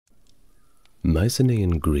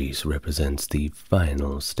Mycenaean Greece represents the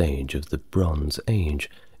final stage of the Bronze Age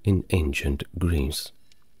in ancient Greece,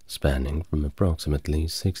 spanning from approximately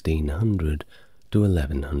 1600 to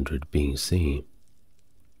 1100 BC.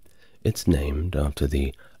 It's named after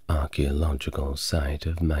the archaeological site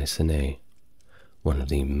of Mycenae, one of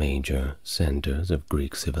the major centers of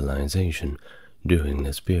Greek civilization during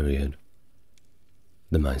this period.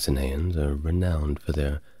 The Mycenaeans are renowned for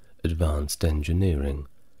their advanced engineering,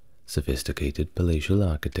 sophisticated palatial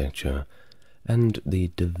architecture, and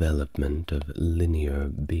the development of linear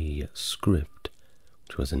B script,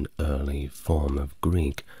 which was an early form of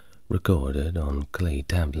Greek recorded on clay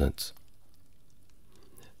tablets.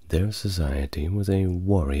 Their society was a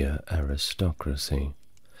warrior aristocracy,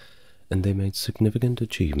 and they made significant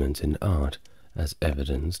achievements in art, as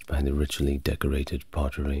evidenced by the richly decorated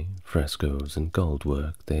pottery, frescoes, and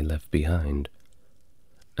goldwork they left behind.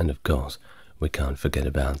 And of course, we can't forget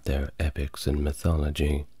about their epics and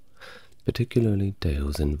mythology, particularly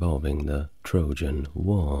tales involving the Trojan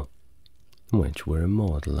War, which were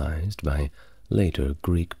immortalized by later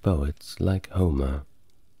Greek poets like Homer.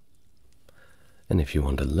 And if you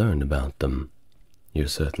want to learn about them, you're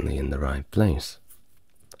certainly in the right place.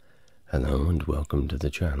 Hello and welcome to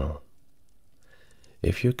the channel.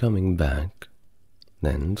 If you're coming back,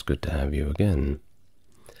 then it's good to have you again.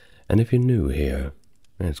 And if you're new here,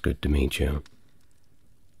 it's good to meet you.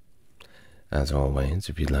 As always,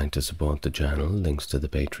 if you'd like to support the channel, links to the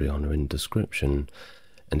Patreon are in description.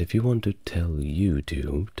 And if you want to tell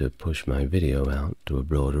YouTube to push my video out to a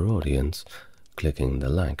broader audience, clicking the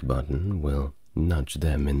like button will nudge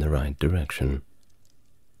them in the right direction.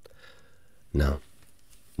 Now,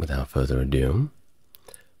 without further ado,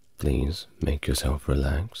 please make yourself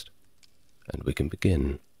relaxed, and we can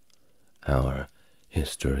begin our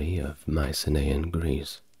history of Mycenaean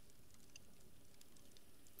Greece.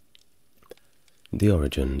 The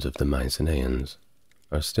origins of the Mycenaeans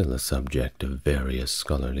are still a subject of various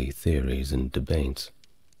scholarly theories and debates.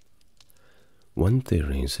 One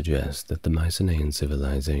theory suggests that the Mycenaean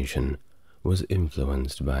civilization was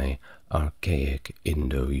influenced by archaic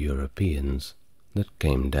Indo-Europeans that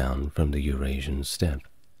came down from the Eurasian steppe.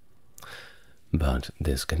 But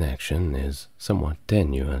this connection is somewhat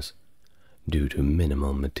tenuous due to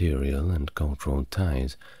minimal material and cultural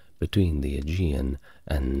ties between the Aegean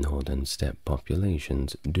and northern steppe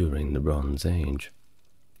populations during the Bronze Age.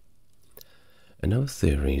 Another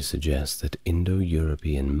theory suggests that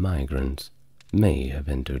Indo-European migrants may have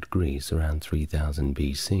entered Greece around 3000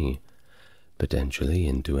 BC, potentially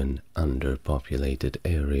into an underpopulated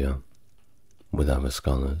area, with other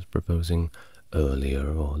scholars proposing earlier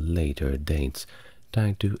or later dates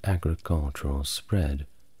tied to agricultural spread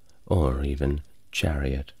or even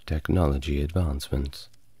chariot technology advancements.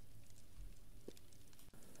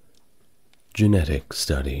 Genetic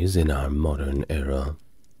studies in our modern era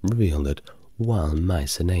reveal that while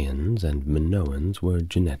Mycenaeans and Minoans were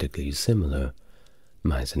genetically similar,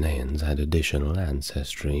 Mycenaeans had additional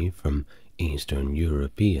ancestry from Eastern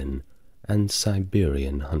European and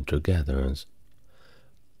Siberian hunter-gatherers,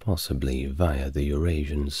 possibly via the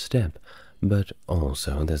Eurasian steppe, but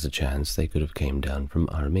also there's a chance they could have came down from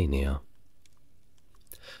Armenia.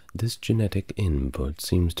 This genetic input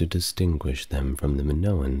seems to distinguish them from the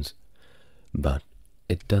Minoans, but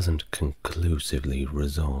it doesn't conclusively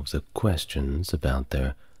resolve the questions about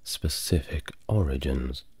their specific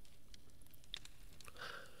origins.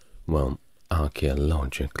 Well,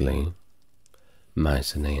 archaeologically,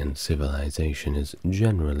 Mycenaean civilization is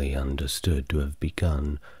generally understood to have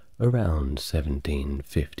begun around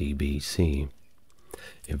 1750 BC,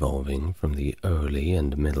 evolving from the early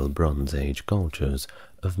and Middle Bronze Age cultures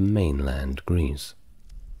of mainland Greece,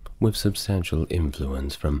 with substantial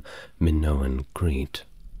influence from Minoan Crete.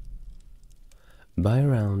 By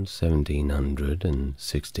around 1700 and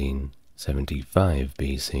 1675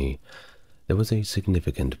 BC, there was a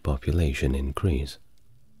significant population increase,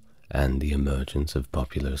 and the emergence of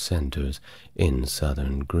popular centers in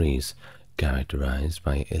southern Greece characterized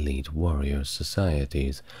by elite warrior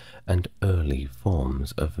societies and early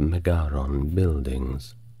forms of megaron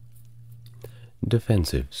buildings.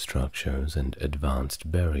 Defensive structures and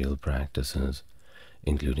advanced burial practices,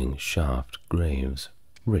 including shaft graves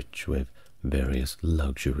rich with various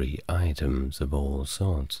luxury items of all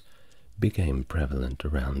sorts, became prevalent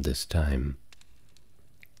around this time.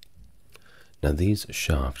 Now these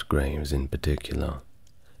shaft graves in particular,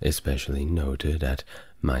 especially noted at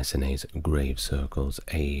Mycenae's grave circles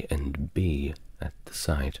A and B at the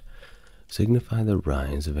site, signify the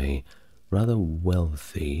rise of a rather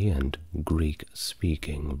wealthy and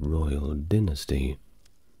Greek-speaking royal dynasty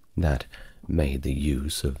that made the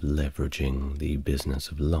use of leveraging the business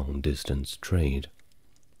of long-distance trade.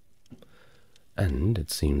 And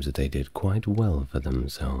it seems that they did quite well for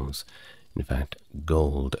themselves. In fact,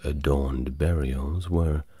 gold-adorned burials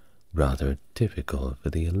were rather typical for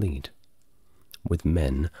the elite, with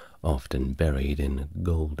men often buried in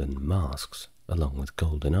golden masks along with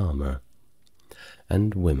golden armor,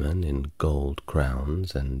 and women in gold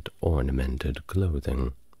crowns and ornamented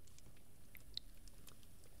clothing.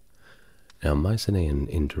 Now, Mycenaean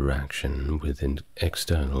interaction with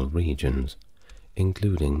external regions,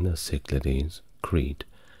 including the Cyclades, Crete,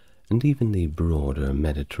 and even the broader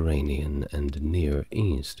Mediterranean and Near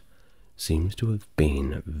East, seems to have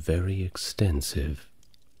been very extensive.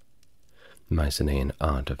 Mycenaean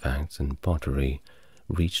artifacts and pottery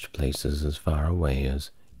reached places as far away as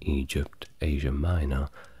Egypt, Asia Minor,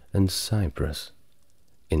 and Cyprus,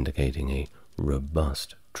 indicating a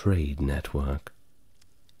robust trade network.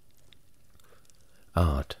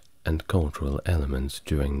 Art and cultural elements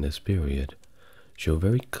during this period show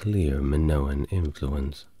very clear Minoan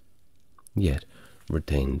influence, yet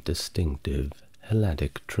retain distinctive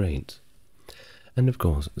Helladic traits, and of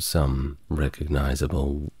course some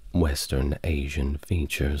recognizable Western Asian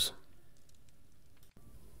features.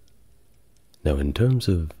 Now, in terms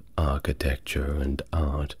of architecture and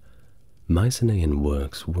art, Mycenaean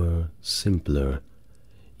works were simpler,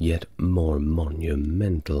 yet more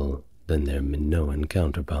monumental than their Minoan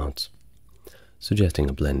counterparts, suggesting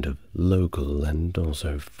a blend of local and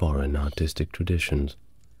also foreign artistic traditions.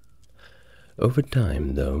 Over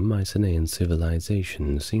time, though, Mycenaean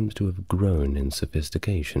civilization seems to have grown in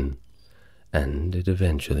sophistication, and it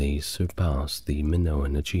eventually surpassed the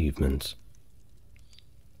Minoan achievements.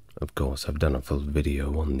 Of course, I've done a full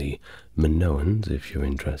video on the Minoans if you're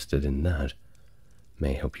interested in that.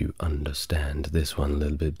 May help you understand this one a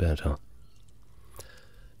little bit better.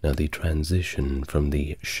 Now, the transition from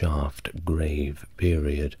the shaft grave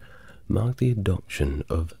period marked the adoption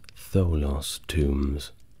of tholos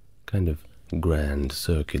tombs, kind of grand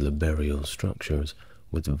circular burial structures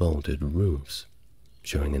with vaulted roofs,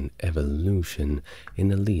 showing an evolution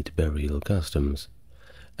in elite burial customs,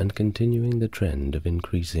 and continuing the trend of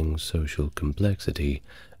increasing social complexity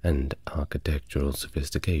and architectural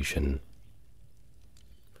sophistication.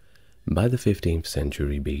 By the 15th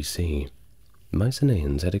century BC,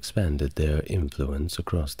 Mycenaeans had expanded their influence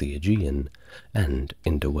across the Aegean and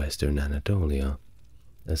into western Anatolia,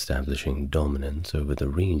 establishing dominance over the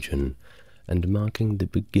region and marking the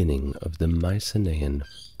beginning of the Mycenaean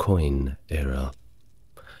coin era,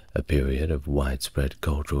 a period of widespread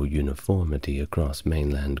cultural uniformity across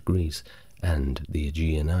mainland Greece and the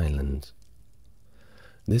Aegean islands.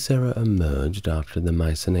 This era emerged after the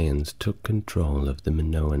Mycenaeans took control of the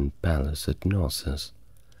Minoan palace at Knossos.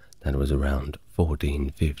 That was around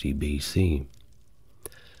 1450 BC.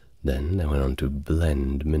 Then they went on to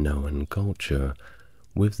blend Minoan culture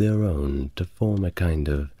with their own to form a kind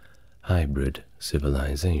of hybrid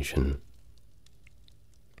civilization.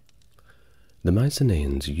 The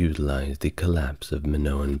Mycenaeans utilized the collapse of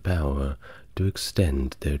Minoan power to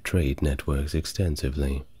extend their trade networks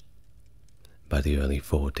extensively. By the early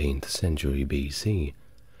 14th century BC,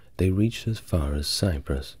 they reached as far as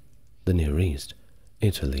Cyprus, the Near East,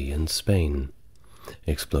 Italy, and Spain,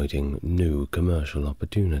 exploiting new commercial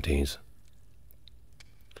opportunities.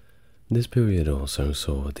 This period also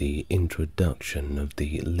saw the introduction of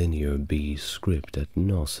the Linear B script at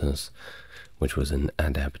Knossos, which was an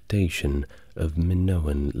adaptation of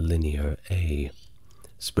Minoan Linear A,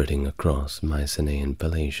 spreading across Mycenaean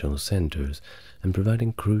palatial centers and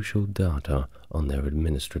providing crucial data on their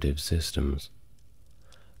administrative systems,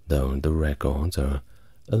 though the records are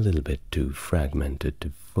a little bit too fragmented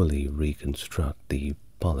to fully reconstruct the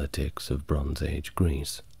politics of Bronze Age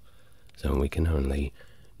Greece, so we can only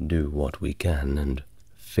do what we can and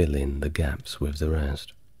fill in the gaps with the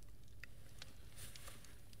rest.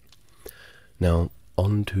 Now,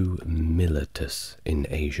 on to Miletus in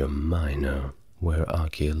Asia Minor, where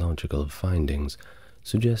archaeological findings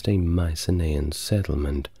suggest a Mycenaean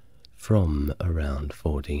settlement from around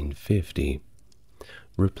 1450,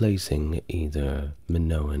 replacing either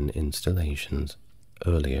Minoan installations,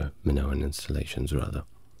 earlier Minoan installations rather.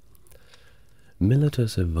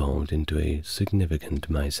 Miletus evolved into a significant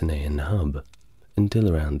Mycenaean hub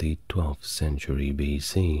until around the 12th century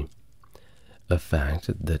BC, a fact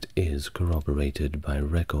that is corroborated by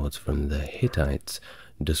records from the Hittites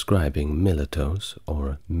describing Miletos,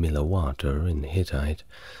 or Milawater in Hittite,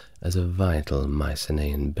 as a vital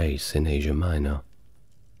Mycenaean base in Asia Minor.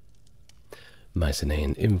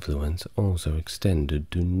 Mycenaean influence also extended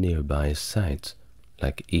to nearby sites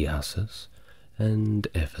like Iasus and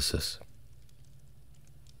Ephesus,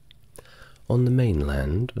 On the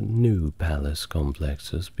mainland, new palace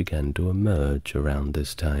complexes began to emerge around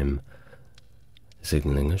this time,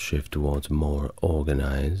 signaling a shift towards more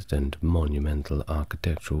organized and monumental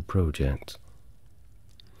architectural projects.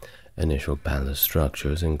 Initial palace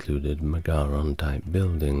structures included Megaron-type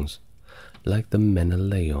buildings, like the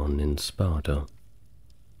Menelaon in Sparta.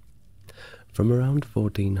 From around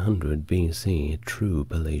 1400 BC, true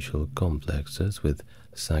palatial complexes with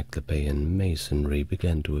cyclopean masonry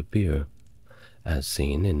began to appear, as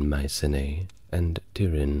seen in Mycenae and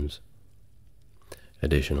Tiryns.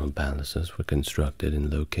 Additional palaces were constructed in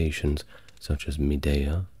locations such as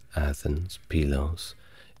Medea, Athens, Pylos,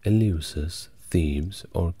 Eleusis, Thebes,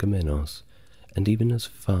 or Kamenos, and even as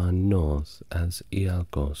far north as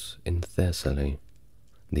Iolcos in Thessaly,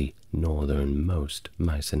 the northernmost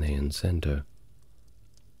Mycenaean center.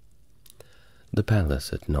 The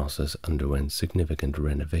palace at Knossos underwent significant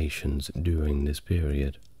renovations during this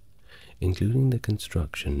period, including the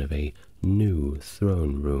construction of a new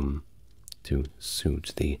throne room to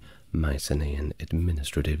suit the Mycenaean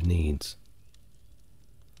administrative needs.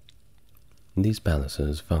 These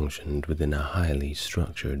palaces functioned within a highly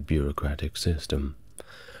structured bureaucratic system,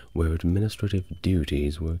 where administrative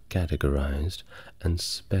duties were categorized and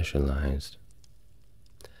specialized.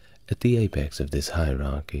 At the apex of this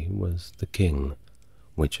hierarchy was the king,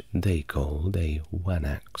 which they called a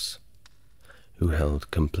wanax, who held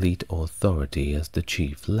complete authority as the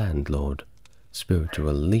chief landlord,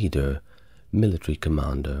 spiritual leader, military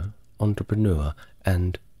commander, entrepreneur,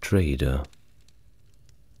 and trader.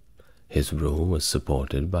 His rule was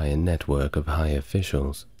supported by a network of high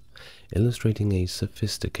officials, illustrating a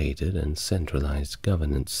sophisticated and centralized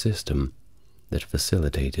governance system that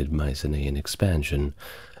facilitated Mycenaean expansion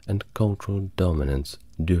and cultural dominance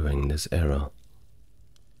during this era.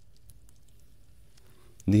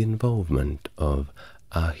 The involvement of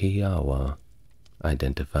Ahiawa,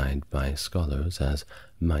 identified by scholars as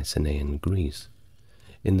Mycenaean Greece,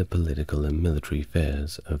 in the political and military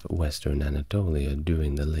affairs of Western Anatolia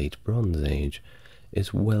during the Late Bronze Age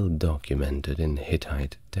is well documented in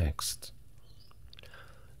Hittite texts.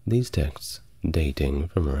 These texts, dating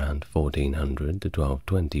from around 1400 to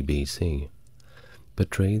 1220 BC,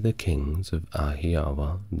 portray the kings of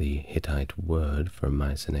Ahiawa, the Hittite word for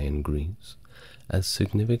Mycenaean Greece, as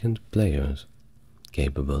significant players,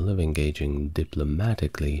 capable of engaging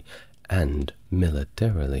diplomatically and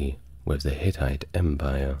militarily with the Hittite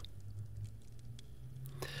Empire.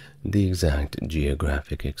 The exact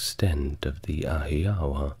geographic extent of the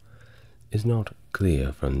Ahiawa is not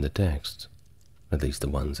clear from the texts, at least the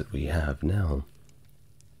ones that we have now,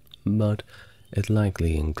 but it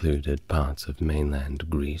likely included parts of mainland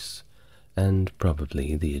Greece and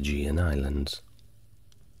probably the Aegean Islands.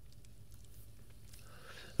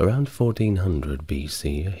 Around 1400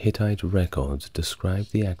 BC, Hittite records describe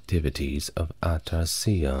the activities of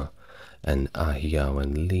Artaxia, an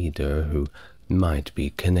Ahiawan leader who might be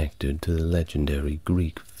connected to the legendary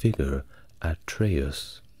Greek figure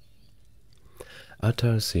Atreus.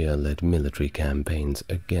 Artaxia led military campaigns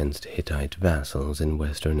against Hittite vassals in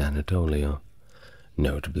western Anatolia,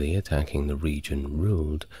 notably attacking the region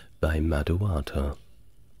ruled by Maduata.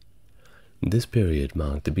 This period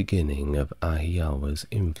marked the beginning of Ahiawa's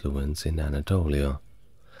influence in Anatolia,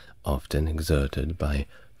 often exerted by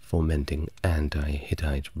fomenting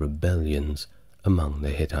anti-Hittite rebellions among the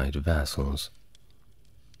Hittite vassals.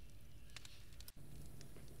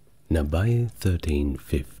 Now by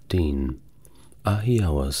 1315,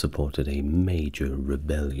 Ahiawa supported a major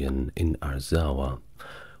rebellion in Arzawa,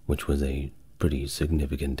 which was a pretty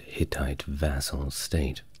significant Hittite vassal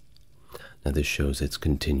state. Now this shows its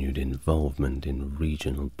continued involvement in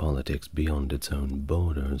regional politics beyond its own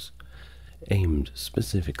borders, aimed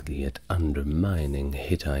specifically at undermining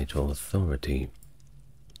Hittite authority.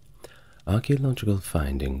 Archaeological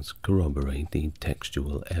findings corroborate the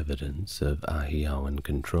textual evidence of Ahiawan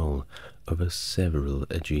control over several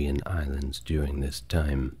Aegean islands during this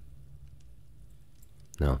time.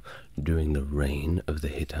 Now, during the reign of the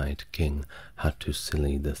Hittite king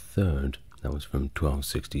Hattusili III, that was from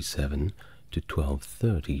 1267 to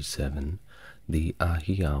 1237, the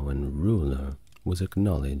Ahiawan ruler was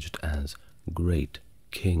acknowledged as Great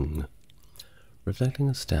King, reflecting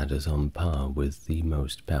a status on par with the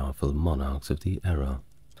most powerful monarchs of the era,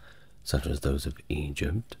 such as those of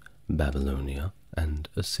Egypt, Babylonia, and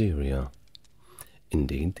Assyria.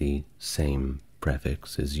 Indeed, the same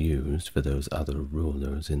prefix is used for those other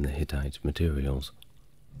rulers in the Hittite materials.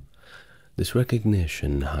 This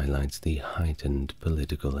recognition highlights the heightened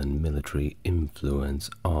political and military influence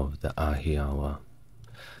of the Ahiawa.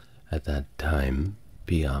 At that time,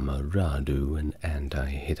 Piama Radu, an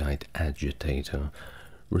anti-Hittite agitator,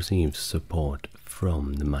 received support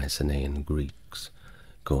from the Mycenaean Greeks,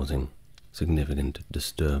 causing significant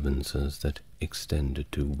disturbances that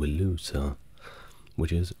extended to Wilusa,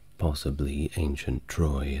 which is possibly ancient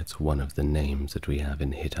Troy. It's one of the names that we have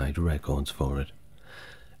in Hittite records for it,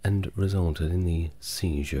 and resulted in the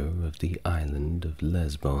seizure of the island of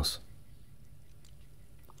Lesbos.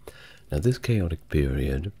 Now, this chaotic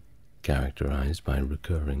period, characterized by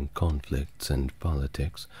recurring conflicts and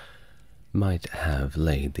politics, might have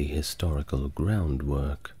laid the historical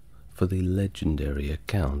groundwork for the legendary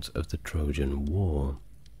accounts of the Trojan War.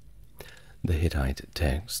 The Hittite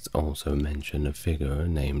texts also mention a figure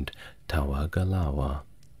named Tawagalawa,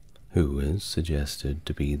 who is suggested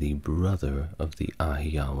to be the brother of the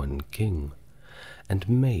Ahiawan king, and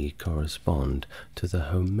may correspond to the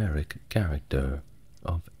Homeric character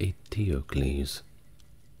of Eteocles.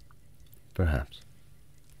 Perhaps.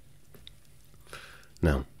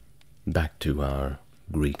 Now, back to our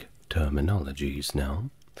Greek terminologies now.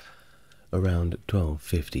 Around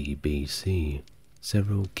 1250 BC,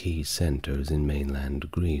 several key centers in mainland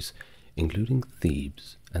Greece, including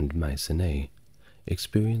Thebes and Mycenae,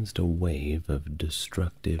 experienced a wave of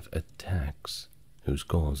destructive attacks whose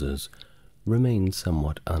causes remain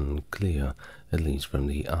somewhat unclear, at least from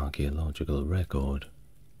the archaeological record.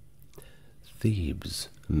 Thebes,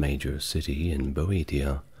 a major city in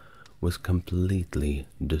Boeotia, was completely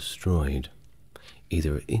destroyed,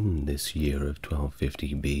 either in this year of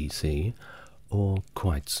 1250 BC or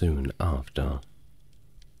quite soon after.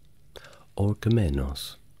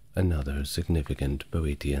 Orchomenos, another significant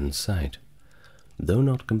Boeotian site, though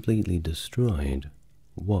not completely destroyed,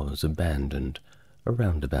 was abandoned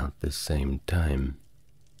around about this same time.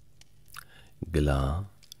 Gla,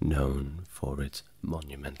 known for its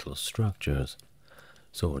monumental structures,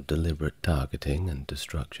 saw deliberate targeting and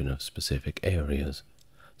destruction of specific areas,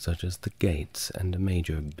 such as the gates and a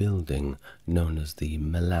major building known as the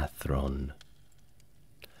Melathron.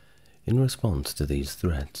 In response to these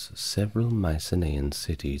threats, several Mycenaean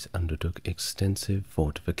cities undertook extensive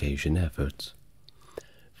fortification efforts.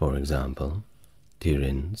 For example,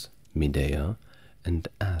 Tiryns, Medea, and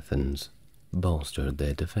Athens bolstered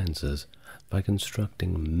their defenses by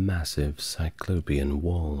constructing massive cyclopean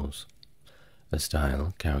walls, a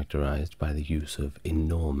style characterized by the use of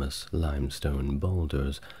enormous limestone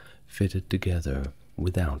boulders fitted together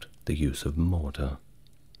without the use of mortar.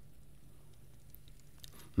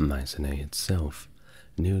 Mycenae itself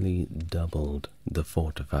nearly doubled the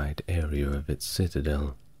fortified area of its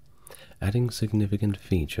citadel, adding significant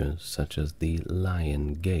features such as the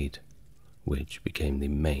Lion Gate, which became the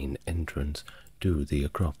main entrance to the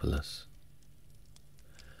Acropolis.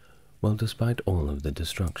 Well, despite all of the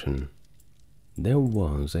destruction, there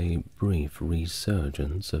was a brief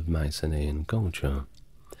resurgence of Mycenaean culture,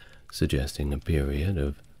 suggesting a period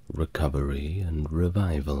of recovery and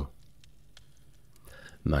revival.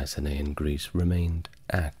 Mycenaean Greece remained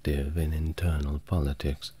active in internal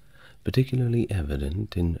politics, particularly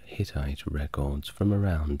evident in Hittite records from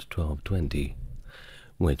around 1220,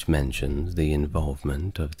 which mentions the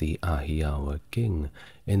involvement of the Ahiawa king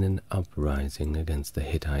in an uprising against the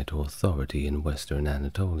Hittite authority in western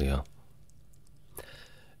Anatolia.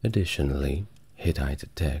 Additionally, Hittite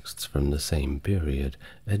texts from the same period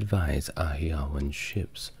advise Ahiawan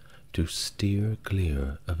ships to steer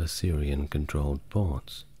clear of Assyrian-controlled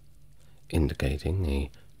ports, indicating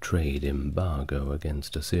a trade embargo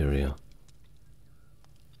against Assyria.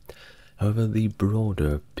 However, the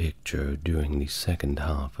broader picture during the second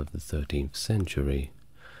half of the 13th century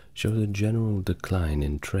shows a general decline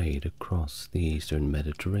in trade across the eastern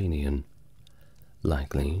Mediterranean,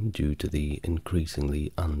 likely due to the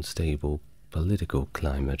increasingly unstable political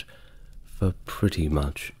climate for pretty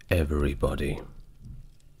much everybody.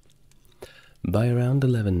 By around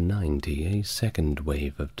 1190, a second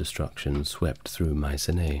wave of destruction swept through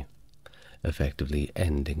Mycenae, effectively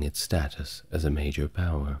ending its status as a major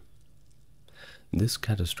power. This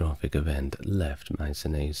catastrophic event left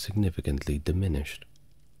Mycenae significantly diminished,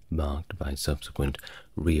 marked by subsequent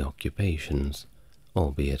reoccupations,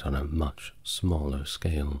 albeit on a much smaller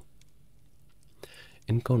scale.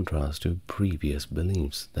 In contrast to previous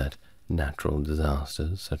beliefs that natural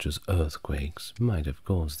disasters such as earthquakes might have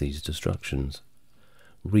caused these destructions,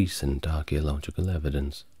 recent archaeological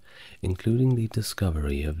evidence, including the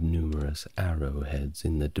discovery of numerous arrowheads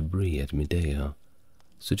in the debris at Medea,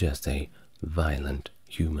 suggests a violent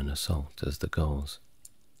human assault as the cause.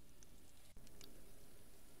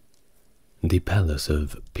 The palace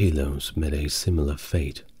of Pylos met a similar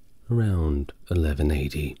fate around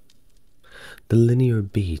 1180. The Linear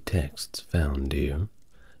B texts found here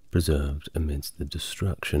preserved amidst the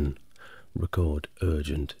destruction, record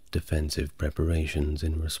urgent defensive preparations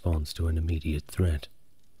in response to an immediate threat,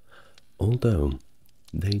 although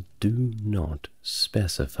they do not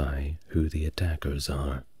specify who the attackers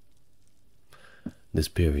are. This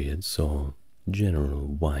period saw general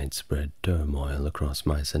widespread turmoil across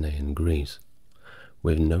Mycenaean Greece,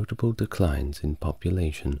 with notable declines in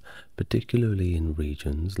population, particularly in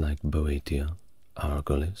regions like Boeotia,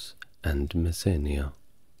 Argolis, and Messenia.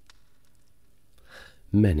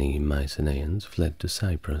 Many Mycenaeans fled to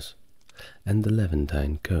Cyprus and the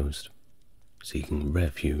Labyrinthine coast, seeking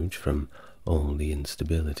refuge from all the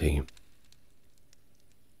instability.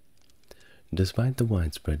 Despite the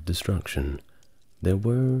widespread destruction, there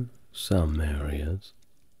were some areas,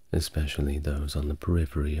 especially those on the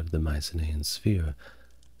periphery of the Mycenaean sphere,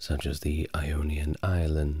 such as the Ionian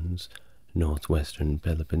Islands, northwestern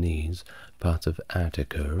Peloponnese, parts of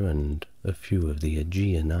Attica, and a few of the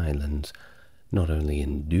Aegean Islands, not only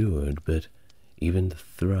endured but even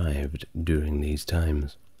thrived during these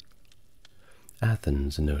times.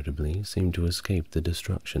 Athens, notably, seemed to escape the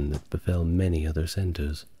destruction that befell many other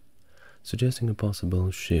centers, suggesting a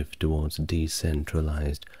possible shift towards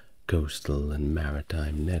decentralized coastal and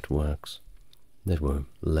maritime networks that were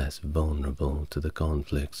less vulnerable to the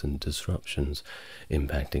conflicts and disruptions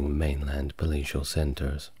impacting mainland palatial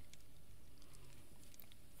centers.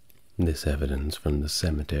 This evidence from the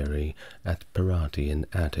cemetery at Parati in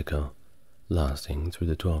Attica, lasting through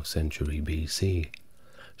the 12th century BC,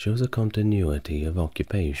 shows a continuity of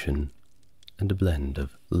occupation and a blend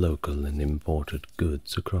of local and imported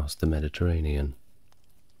goods across the Mediterranean.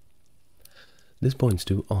 This points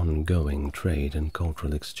to ongoing trade and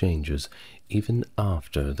cultural exchanges even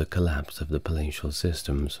after the collapse of the palatial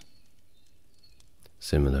systems.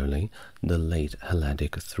 Similarly, the late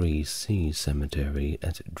Helladic 3C cemetery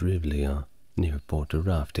at Drivlia, near Porta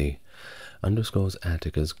Rafti, underscores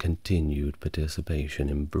Attica's continued participation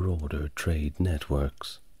in broader trade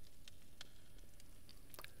networks.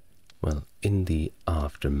 Well, in the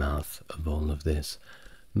aftermath of all of this,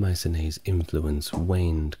 Mycenae's influence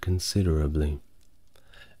waned considerably,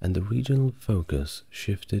 and the regional focus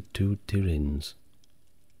shifted to Tiryns.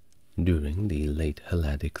 During the late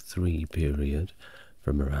Helladic III period,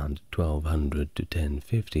 from around 1200 to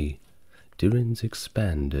 1050, Tiryns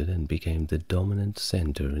expanded and became the dominant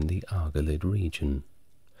center in the Argolid region,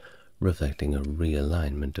 reflecting a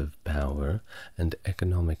realignment of power and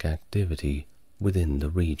economic activity within the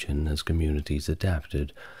region as communities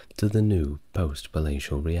adapted to the new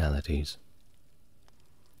post-palatial realities.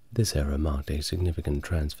 This era marked a significant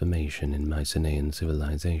transformation in Mycenaean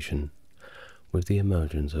civilization, with the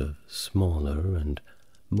emergence of smaller and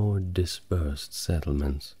more dispersed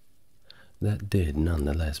settlements that did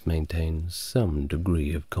nonetheless maintain some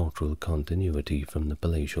degree of cultural continuity from the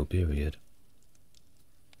palatial period.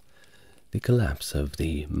 The collapse of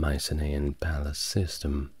the Mycenaean palace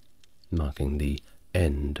system, marking the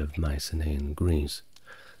end of Mycenaean Greece,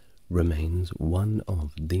 remains one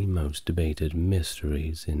of the most debated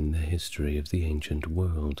mysteries in the history of the ancient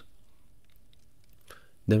world.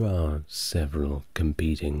 There are several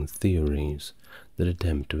competing theories that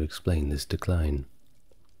attempt to explain this decline,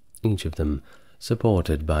 each of them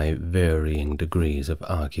supported by varying degrees of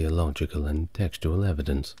archaeological and textual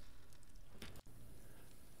evidence.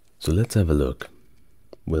 So let's have a look.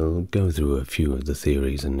 We'll go through a few of the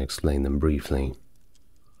theories and explain them briefly,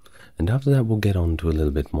 and after that we'll get on to a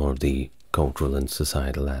little bit more of the cultural and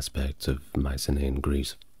societal aspects of Mycenaean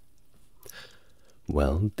Greece.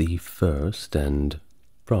 Well, the first and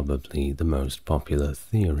probably the most popular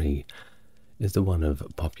theory is the one of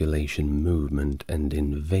population movement and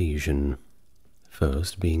invasion,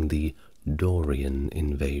 first being the Dorian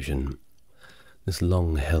invasion. This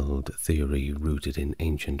long-held theory, rooted in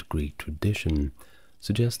ancient Greek tradition,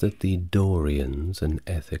 suggests that the Dorians, an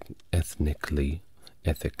ethnically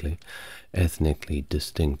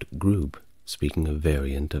distinct group, speaking a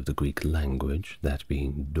variant of the Greek language, that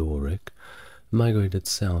being Doric, migrated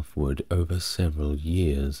southward over several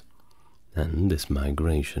years, and this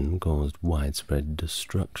migration caused widespread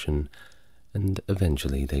destruction, and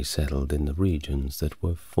eventually they settled in the regions that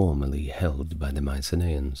were formerly held by the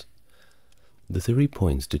Mycenaeans. The theory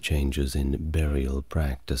points to changes in burial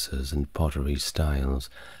practices and pottery styles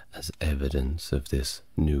as evidence of this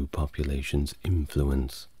new population's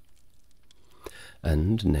influence.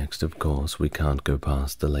 And next, of course, we can't go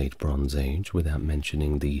past the Late Bronze Age without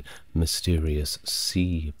mentioning the mysterious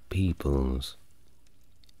Sea Peoples.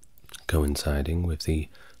 Coinciding with the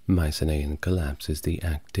Mycenaean collapse is the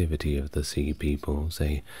activity of the Sea Peoples,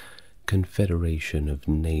 a confederation of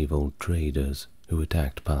naval traders who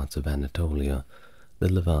attacked parts of Anatolia,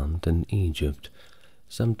 the Levant and Egypt,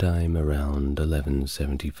 sometime around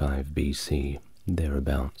 1175 BC,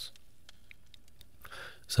 thereabouts.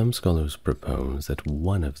 Some scholars propose that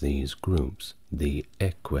one of these groups, the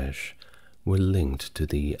Ekwesh, were linked to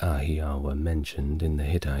the Ahiawa mentioned in the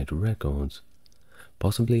Hittite records,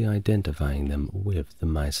 possibly identifying them with the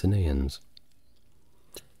Mycenaeans.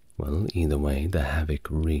 Well, either way, the havoc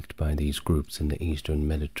wreaked by these groups in the eastern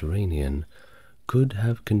Mediterranean could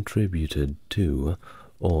have contributed to,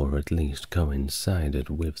 or at least coincided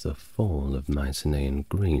with, the fall of Mycenaean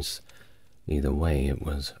Greece. Either way, it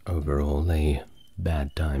was overall a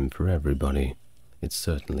bad time for everybody. It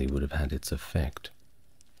certainly would have had its effect.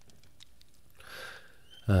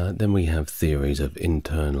 Then we have theories of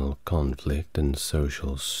internal conflict and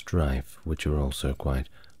social strife, which are also quite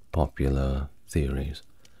popular theories.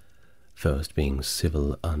 First being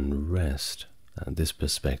civil unrest. This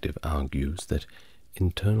perspective argues that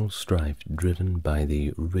internal strife driven by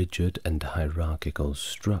the rigid and hierarchical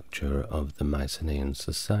structure of the Mycenaean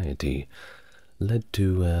society led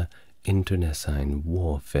to internecine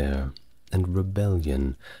warfare and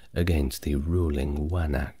rebellion against the ruling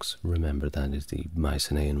Wanaks. Remember, that is the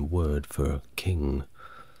Mycenaean word for king.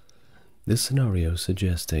 This scenario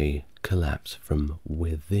suggests a collapse from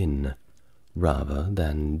within rather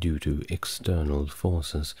than due to external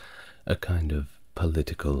forces, a kind of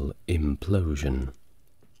political implosion.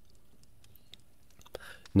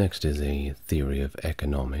 Next is a theory of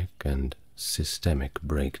economic and systemic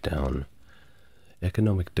breakdown.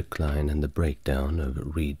 Economic decline and the breakdown of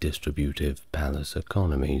redistributive palace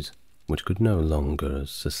economies, which could no longer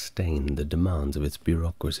sustain the demands of its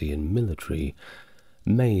bureaucracy and military,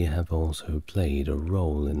 may have also played a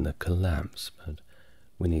role in the collapse, but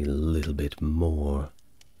we need a little bit more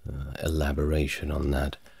elaboration on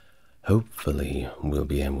that. Hopefully we'll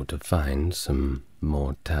be able to find some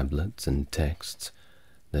more tablets and texts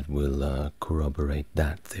that will corroborate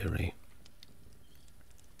that theory.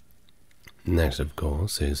 Next, of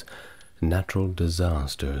course, is natural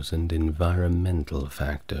disasters and environmental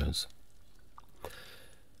factors.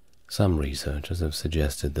 Some researchers have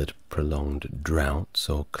suggested that prolonged droughts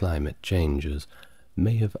or climate changes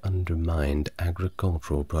may have undermined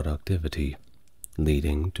agricultural productivity,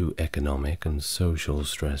 leading to economic and social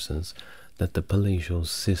stresses that the palatial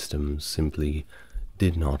system simply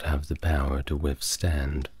did not have the power to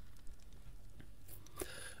withstand.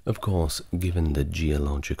 Of course, given the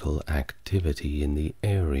geological activity in the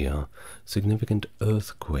area, significant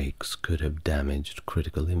earthquakes could have damaged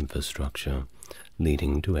critical infrastructure,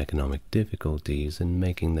 leading to economic difficulties and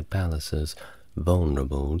making the palaces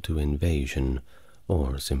vulnerable to invasion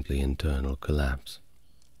or simply internal collapse.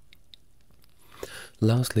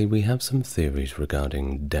 Lastly, we have some theories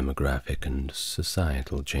regarding demographic and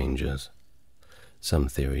societal changes. Some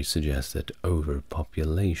theories suggest that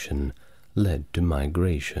overpopulation led to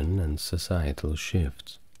migration and societal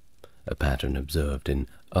shifts, a pattern observed in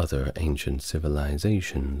other ancient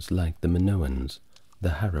civilizations like the Minoans, the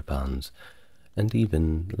Harappans, and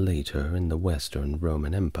even later in the Western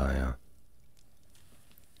Roman Empire.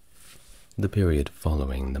 The period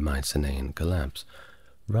following the Mycenaean collapse,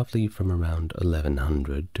 roughly from around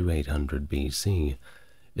 1100 to 800 BC,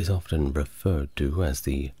 is often referred to as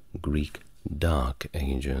the Greek Dark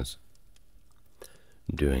Ages.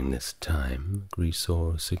 During this time, Greece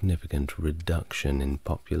saw a significant reduction in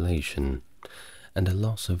population and a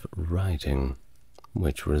loss of writing,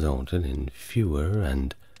 which resulted in fewer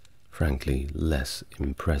and, frankly, less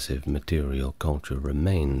impressive material culture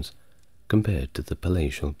remains compared to the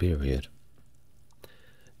palatial period.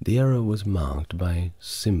 The era was marked by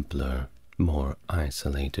simpler, more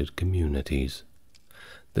isolated communities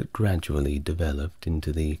that gradually developed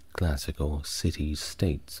into the classical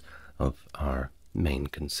city-states of our main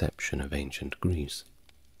conception of ancient Greece.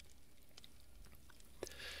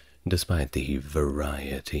 Despite the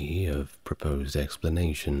variety of proposed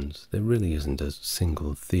explanations, there really isn't a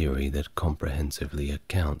single theory that comprehensively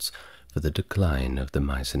accounts for the decline of the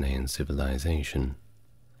Mycenaean civilization,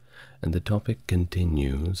 and the topic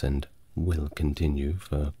continues and will continue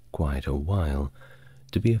for quite a while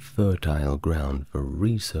to be a fertile ground for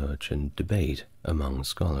research and debate among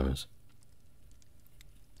scholars.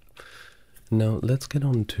 Now let's get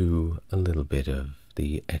on to a little bit of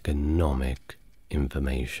the economic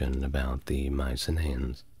information about the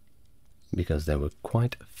Mycenaeans, because they were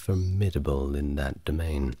quite formidable in that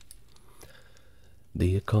domain.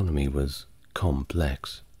 The economy was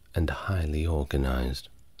complex and highly organized.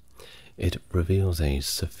 It reveals a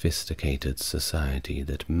sophisticated society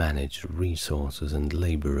that managed resources and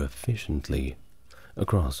labor efficiently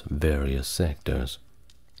across various sectors.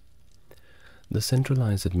 The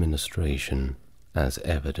centralized administration as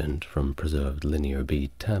evident from preserved linear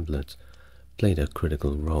bead tablets, played a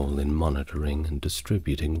critical role in monitoring and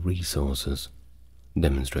distributing resources,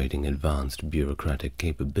 demonstrating advanced bureaucratic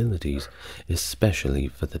capabilities, especially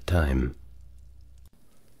for the time.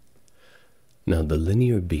 Now, the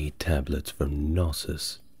linear bead tablets from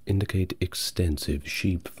Knossos indicate extensive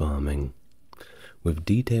sheep farming, with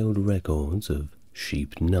detailed records of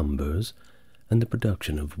sheep numbers and the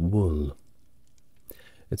production of wool.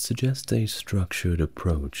 It suggests a structured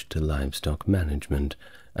approach to livestock management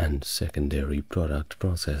and secondary product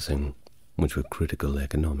processing, which were critical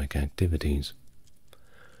economic activities.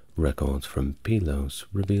 Records from Pylos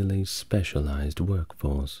reveal a specialized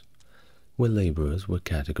workforce, where laborers were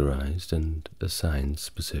categorized and assigned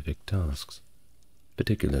specific tasks,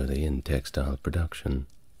 particularly in textile production.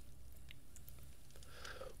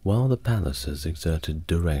 While the palaces exerted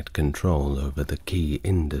direct control over the key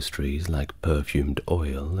industries like perfumed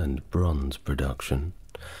oil and bronze production,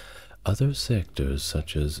 other sectors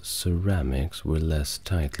such as ceramics were less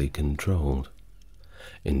tightly controlled,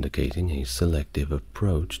 indicating a selective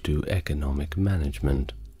approach to economic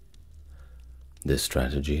management. This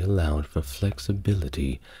strategy allowed for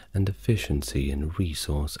flexibility and efficiency in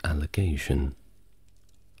resource allocation.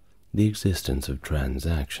 The existence of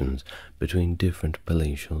transactions between different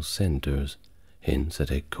palatial centers hints at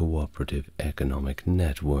a cooperative economic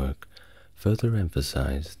network, further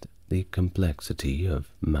emphasized the complexity of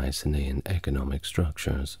Mycenaean economic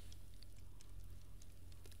structures.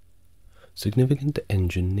 Significant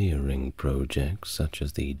engineering projects such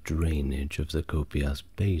as the drainage of the Kopias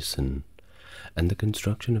Basin and the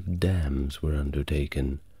construction of dams were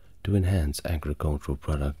undertaken to enhance agricultural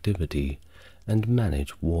productivity and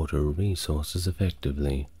manage water resources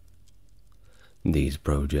effectively. These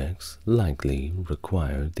projects likely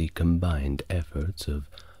required the combined efforts of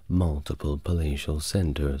multiple palatial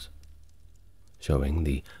centers, showing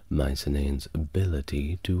the Mycenaeans'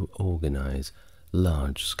 ability to organize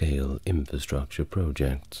large-scale infrastructure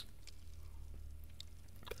projects.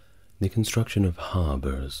 The construction of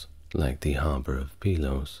harbors, like the harbor of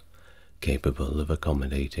Pylos, capable of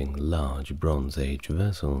accommodating large Bronze Age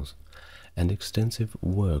vessels, and extensive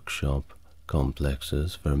workshop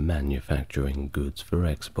complexes for manufacturing goods for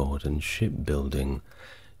export and shipbuilding,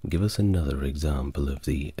 give us another example of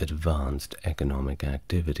the advanced economic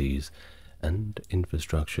activities and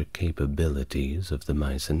infrastructure capabilities of the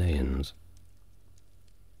Mycenaeans.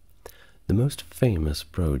 The most famous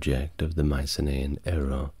project of the Mycenaean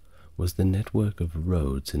era was the network of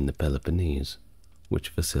roads in the Peloponnese, which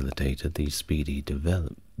facilitated the speedy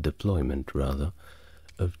deployment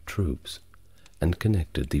of troops and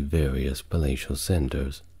connected the various palatial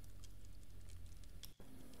centers.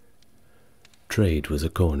 Trade was a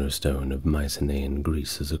cornerstone of Mycenaean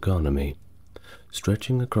Greece's economy,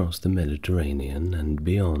 stretching across the Mediterranean and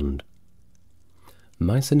beyond.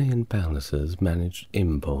 Mycenaean palaces managed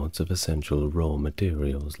imports of essential raw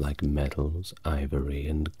materials like metals, ivory,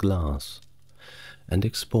 and glass, and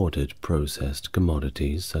exported processed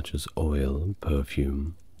commodities such as oil,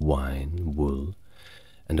 perfume, wine, wool,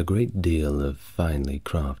 and a great deal of finely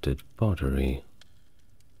crafted pottery.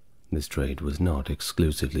 This trade was not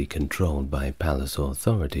exclusively controlled by palace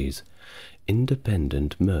authorities.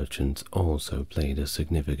 Independent merchants also played a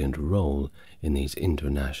significant role in these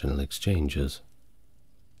international exchanges.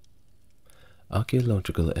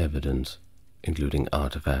 Archaeological evidence, including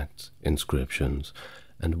artifacts, inscriptions,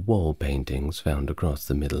 and wall paintings found across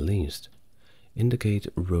the Middle East, indicate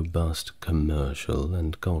robust commercial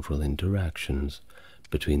and cultural interactions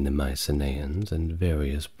between the Mycenaeans and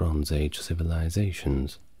various Bronze Age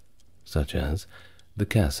civilizations, such as the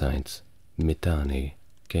Kassites, Mitanni,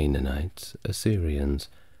 Canaanites, Assyrians,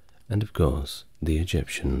 and of course the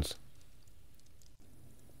Egyptians.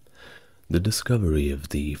 The discovery of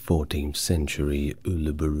the 14th century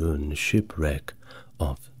Uluburun shipwreck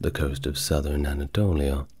off the coast of southern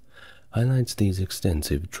Anatolia highlights these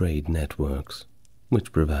extensive trade networks,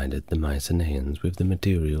 which provided the Mycenaeans with the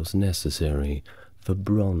materials necessary for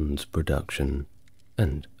bronze production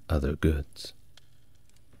and other goods.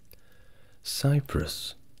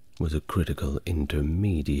 Cyprus was a critical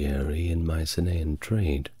intermediary in Mycenaean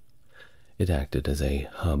trade. It acted as a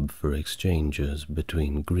hub for exchanges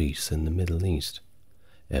between Greece and the Middle East,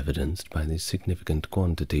 evidenced by the significant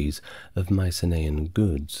quantities of Mycenaean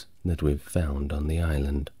goods that we've found on the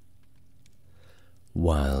island.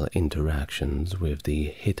 While interactions with the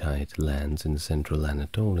Hittite lands in central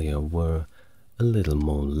Anatolia were a little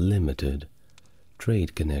more limited,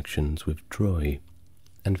 trade connections with Troy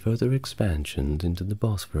and further expansions into the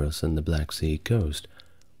Bosphorus and the Black Sea coast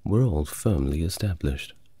were all firmly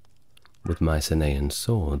established. with Mycenaean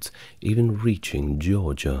swords even reaching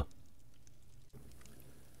Georgia.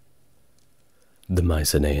 The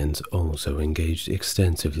Mycenaeans also engaged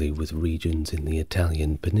extensively with regions in the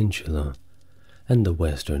Italian peninsula and the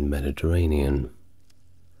western Mediterranean.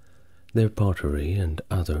 Their pottery and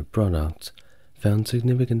other products found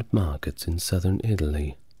significant markets in southern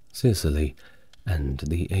Italy, Sicily, and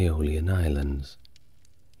the Aeolian Islands,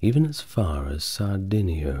 even as far as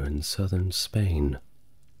Sardinia and southern Spain.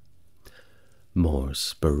 More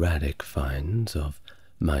sporadic finds of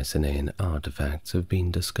Mycenaean artifacts have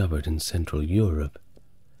been discovered in Central Europe,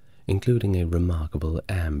 including a remarkable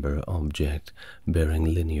amber object bearing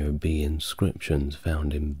Linear B inscriptions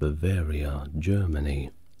found in Bavaria,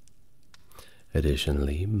 Germany.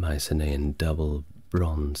 Additionally, Mycenaean double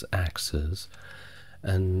bronze axes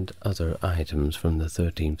and other items from the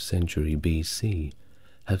 13th century BC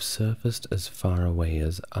have surfaced as far away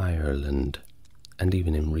as Ireland, and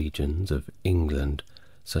even in regions of England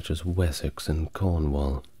such as Wessex and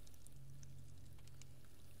Cornwall.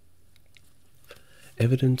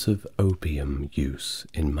 Evidence of opium use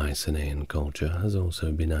in Mycenaean culture has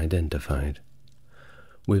also been identified,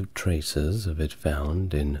 with traces of it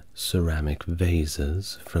found in ceramic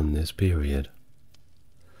vases from this period.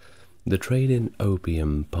 The trade in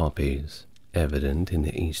opium poppies, evident in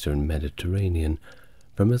the eastern Mediterranean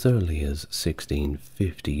from as early as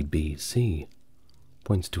 1650 BC,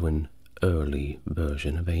 points to an early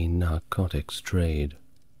version of a narcotics trade.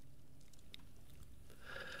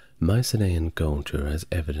 Mycenaean culture, as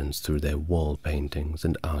evidenced through their wall paintings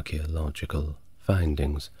and archaeological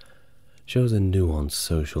findings, shows a nuanced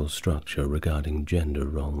social structure regarding gender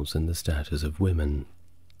roles and the status of women.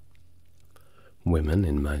 Women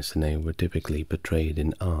in Mycenae were typically portrayed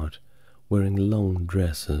in art wearing long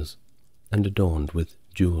dresses and adorned with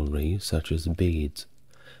jewelry such as beads,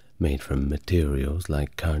 made from materials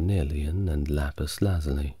like carnelian and lapis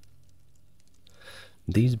lazuli.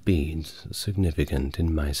 These beads, significant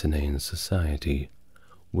in Mycenaean society,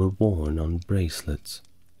 were worn on bracelets,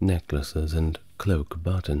 necklaces, and cloak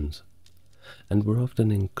buttons, and were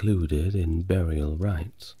often included in burial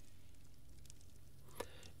rites.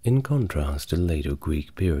 In contrast to later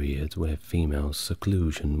Greek periods where female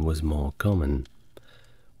seclusion was more common,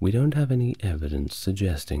 we don't have any evidence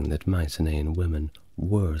suggesting that Mycenaean women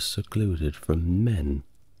were secluded from men,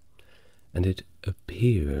 and it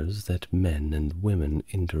appears that men and women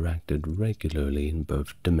interacted regularly in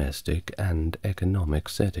both domestic and economic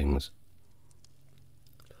settings.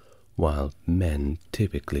 While men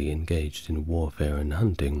typically engaged in warfare and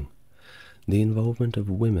hunting, the involvement of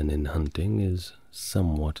women in hunting is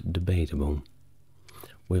somewhat debatable,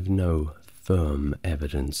 with no firm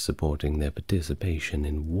evidence supporting their participation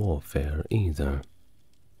in warfare either.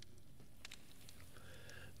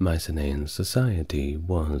 Mycenaean society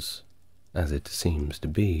was, as it seems to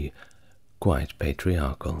be, quite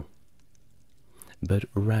patriarchal, but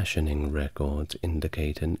rationing records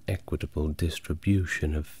indicate an equitable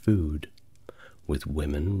distribution of food, with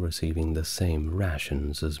women receiving the same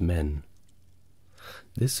rations as men.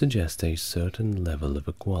 This suggests a certain level of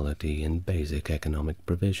equality in basic economic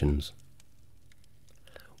provisions.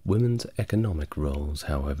 Women's economic roles,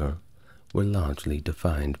 however, were largely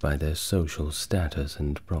defined by their social status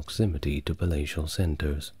and proximity to palatial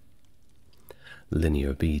centers.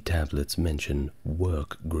 Linear B tablets mention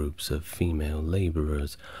work groups of female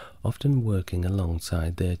laborers, often working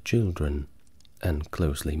alongside their children, and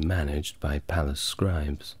closely managed by palace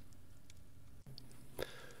scribes.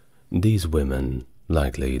 These women,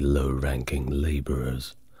 likely low-ranking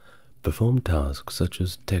laborers, performed tasks such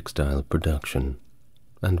as textile production,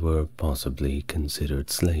 and were possibly considered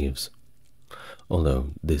slaves.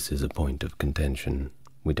 Although this is a point of contention,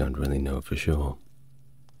 we don't really know for sure.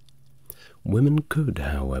 Women could,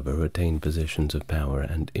 however, attain positions of power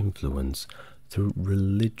and influence through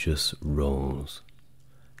religious roles.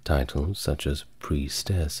 Titles such as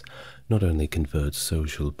priestess not only conferred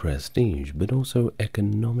social prestige, but also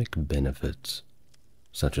economic benefits,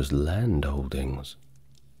 such as land holdings.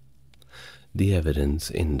 The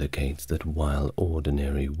evidence indicates that while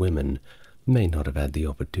ordinary women may not have had the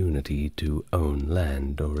opportunity to own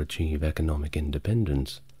land or achieve economic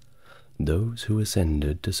independence, those who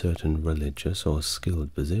ascended to certain religious or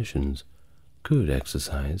skilled positions could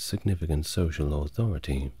exercise significant social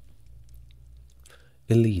authority.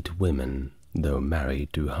 Elite women, though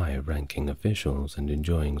married to high-ranking officials and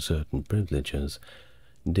enjoying certain privileges,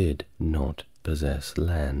 did not possess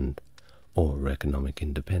land or economic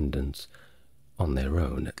independence, on their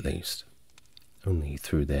own at least. Only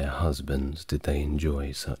through their husbands did they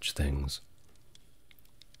enjoy such things.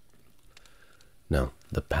 Now,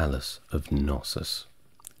 the Palace of Knossos,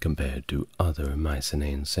 compared to other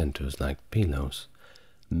Mycenaean centers like Pylos,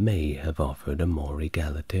 may have offered a more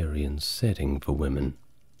egalitarian setting for women,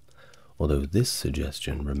 although this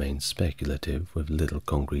suggestion remains speculative with little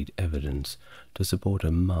concrete evidence to support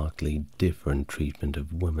a markedly different treatment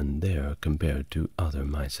of women there compared to other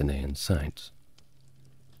Mycenaean sites.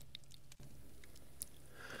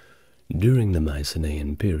 During the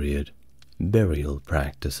Mycenaean period, burial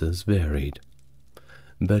practices varied,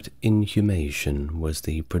 but inhumation was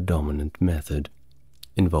the predominant method,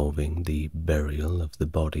 involving the burial of the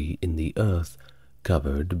body in the earth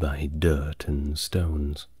covered by dirt and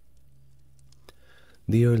stones.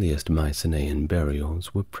 The earliest Mycenaean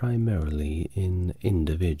burials were primarily in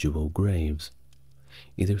individual graves,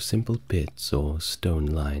 either simple pits or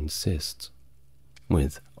stone-lined cists,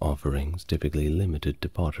 with offerings typically limited to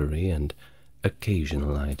pottery and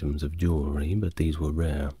occasional items of jewelry, but these were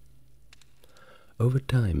rare. Over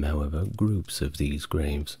time, however, groups of these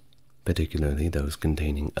graves, particularly those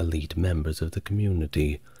containing elite members of the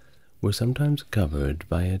community, were sometimes covered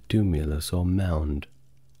by a tumulus or mound,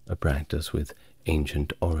 a practice with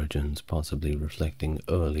ancient origins possibly reflecting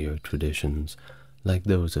earlier traditions like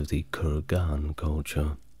those of the Kurgan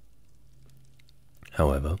culture.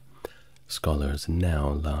 However, scholars now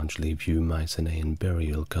largely view Mycenaean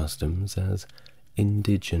burial customs as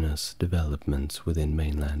indigenous developments within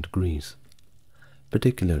mainland Greece,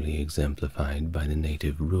 particularly exemplified by the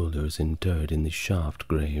native rulers interred in the shaft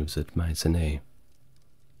graves at Mycenae.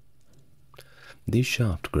 These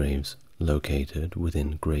shaft graves, located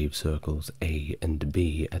within grave circles A and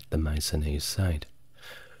B at the Mycenae site,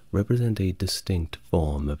 represent a distinct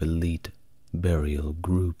form of elite burial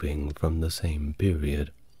grouping from the same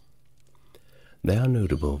period. They are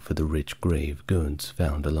notable for the rich grave goods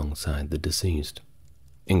found alongside the deceased,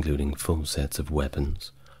 including full sets of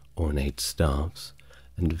weapons, ornate staffs,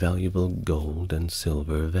 and valuable gold and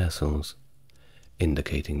silver vessels,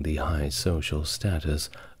 indicating the high social status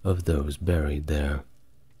of those buried there.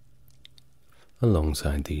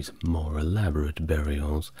 Alongside these more elaborate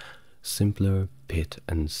burials, simpler pit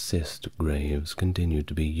and cist graves continued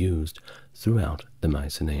to be used throughout the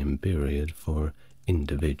Mycenaean period for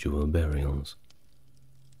individual burials.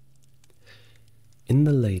 In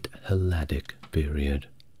the late Helladic period,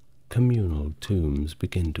 communal tombs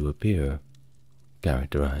begin to appear,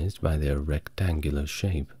 characterized by their rectangular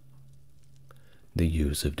shape. The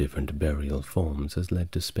use of different burial forms has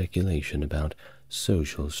led to speculation about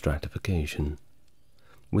social stratification,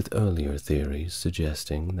 with earlier theories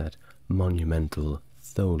suggesting that monumental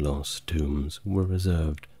tholos tombs were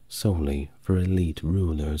reserved solely for elite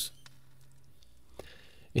rulers.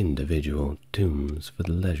 Individual tombs for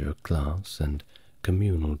the leisure class and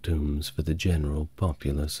communal tombs for the general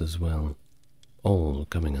populace as well, all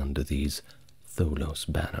coming under these tholos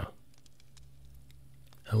banner.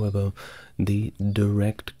 However, the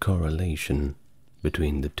direct correlation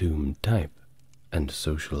between the tomb type and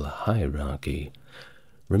social hierarchy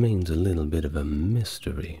remains a little bit of a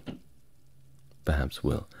mystery. Perhaps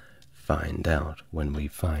we'll find out when we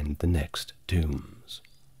find the next tombs.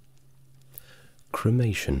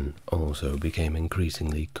 Cremation also became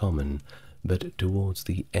increasingly common, but towards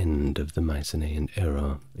the end of the Mycenaean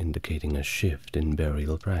era, indicating a shift in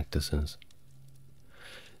burial practices.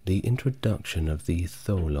 The introduction of the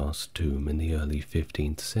tholos tomb in the early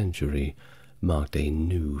 15th century marked a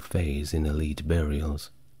new phase in elite burials,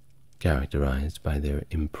 characterized by their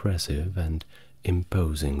impressive and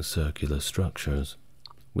imposing circular structures,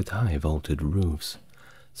 with high vaulted roofs,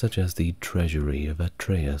 such as the treasury of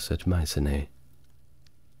Atreus at Mycenae.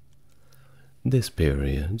 This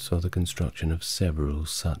period saw the construction of several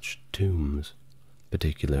such tombs,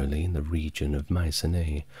 particularly in the region of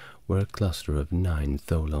Mycenae, where a cluster of 9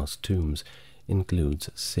 tholos tombs includes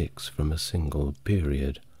 6 from a single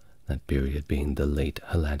period, that period being the late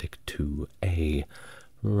Helladic IIa,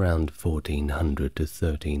 around 1400 to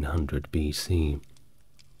 1300 BC.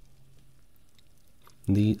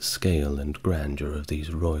 The scale and grandeur of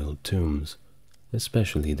these royal tombs,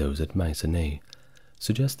 especially those at Mycenae,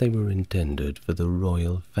 suggest they were intended for the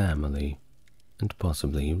royal family and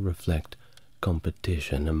possibly reflect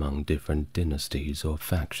competition among different dynasties or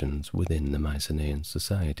factions within the Mycenaean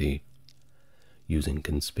society, using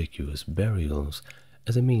conspicuous burials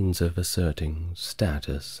as a means of asserting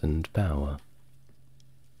status and power.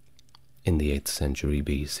 In the 8th century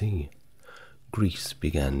BC, Greece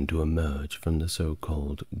began to emerge from the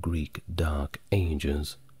so-called Greek Dark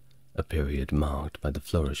Ages, a period marked by the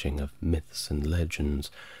flourishing of myths and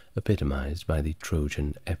legends epitomized by the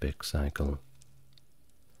Trojan epic cycle.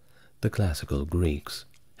 The classical Greeks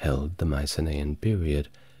held the Mycenaean period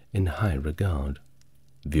in high regard,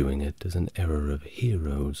 viewing it as an era of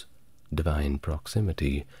heroes, divine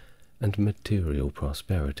proximity, and material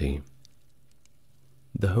prosperity.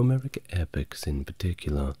 The Homeric epics in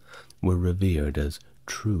particular were revered as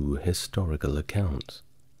true historical accounts,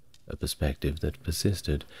 a perspective that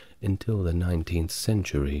persisted until the 19th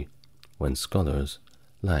century, when scholars,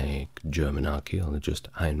 like German archaeologist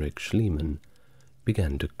Heinrich Schliemann,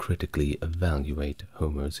 began to critically evaluate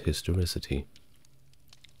Homer's historicity.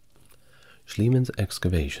 Schliemann's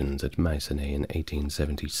excavations at Mycenae in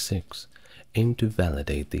 1876 aimed to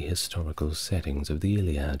validate the historical settings of the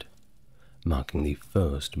Iliad, marking the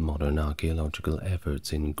first modern archaeological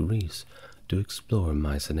efforts in Greece to explore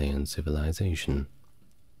Mycenaean civilization.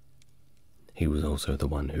 He was also the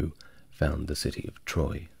one who found the city of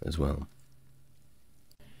Troy as well.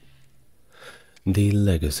 The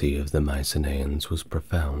legacy of the Mycenaeans was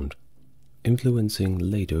profound, influencing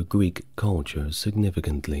later Greek culture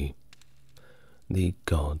significantly. The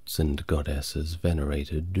gods and goddesses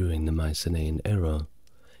venerated during the Mycenaean era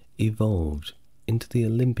evolved into the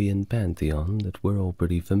Olympian pantheon that we're all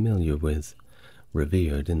pretty familiar with,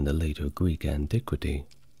 revered in the later Greek antiquity.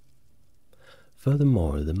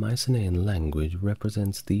 Furthermore, the Mycenaean language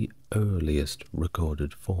represents the earliest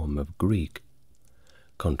recorded form of Greek,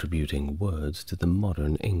 contributing words to the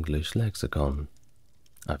modern English lexicon.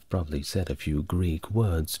 I've probably said a few Greek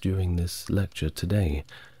words during this lecture today,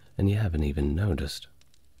 and you haven't even noticed.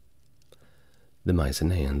 The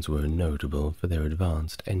Mycenaeans were notable for their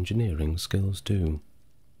advanced engineering skills too,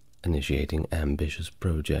 initiating ambitious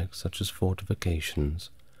projects such as fortifications,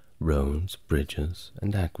 roads, bridges,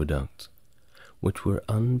 and aqueducts, which were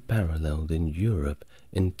unparalleled in Europe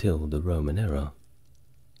until the Roman era.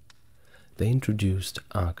 They introduced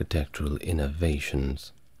architectural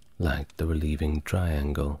innovations, like the relieving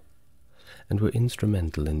triangle, and were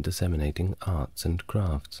instrumental in disseminating arts and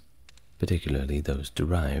crafts, particularly those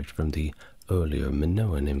derived from the earlier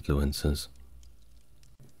Minoan influences.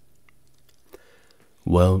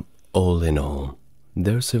 Well, all in all,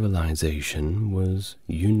 their civilization was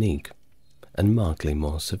unique and markedly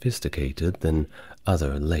more sophisticated than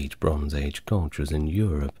other late Bronze Age cultures in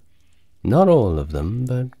Europe. Not all of them,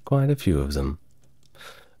 but quite a few of them,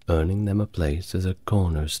 earning them a place as a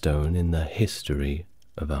cornerstone in the history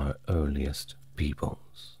of our earliest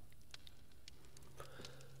peoples.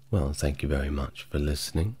 Well, thank you very much for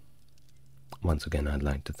listening. Once again, I'd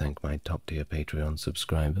like to thank my top-tier Patreon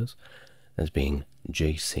subscribers, as being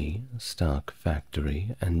JC, Stark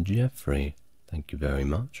Factory, and Jeffrey. Thank you very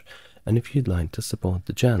much. And if you'd like to support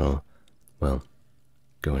the channel, well,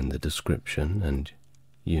 go in the description and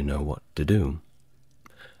you know what to do.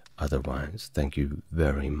 Otherwise, thank you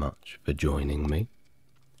very much for joining me.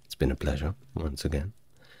 It's been a pleasure, once again.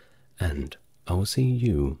 And I will see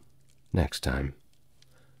you next time.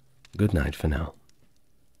 Good night for now.